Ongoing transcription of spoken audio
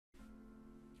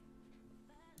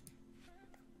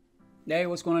Hey,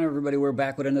 what's going on, everybody? We're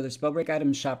back with another Spellbreak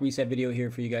Item Shop reset video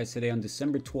here for you guys today on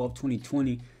December 12th,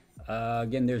 2020.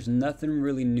 Again, there's nothing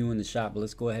really new in the shop, but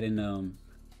let's go ahead and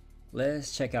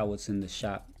let's check out what's in the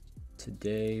shop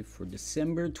today for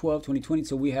December 12th, 2020.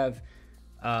 So we have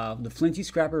the Flinty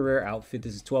Scrapper Rare outfit.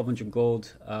 This is 1200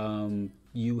 gold.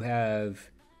 You have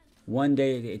one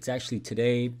day, it's actually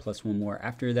today, plus one more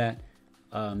after that.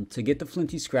 To get the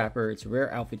Flinty Scrapper, it's a rare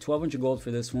outfit, 1200 gold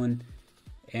for this one.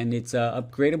 And it's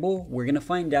upgradable. We're gonna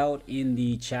find out in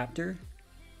the chapter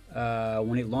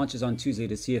when it launches on Tuesday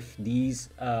to see if these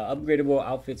upgradable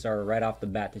outfits are right off the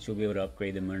bat, that you'll be able to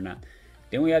upgrade them or not.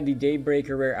 Then we have the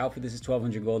Daybreaker rare outfit. This is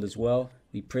 1200 gold as well.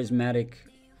 The Prismatic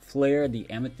Flare, the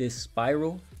Amethyst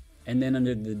Spiral. And then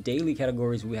under the daily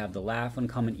categories, we have the Laugh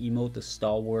Uncommon Emote, the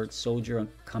Stalwart Soldier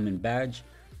Uncommon Badge,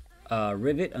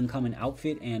 Rivet Uncommon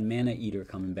Outfit, and Mana Eater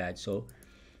Common Badge. So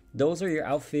those are your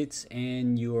outfits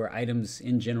and your items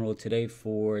in general today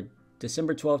for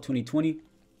December 12th, 2020.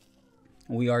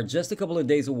 We are just a couple of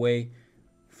days away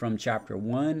from chapter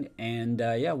 1, and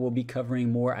yeah, we'll be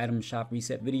covering more item shop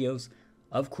reset videos,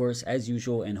 of course, as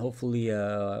usual, and hopefully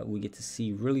we get to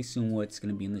see really soon what's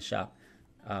going to be in the shop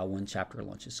when chapter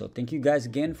launches. So thank you guys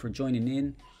again for joining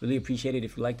in. Really appreciate it.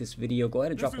 If you like this video, go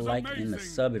ahead and drop a like and a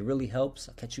sub. It really helps.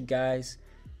 I'll catch you guys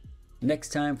next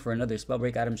time for another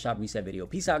Spellbreak Item Shop reset video.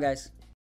 Peace out, guys.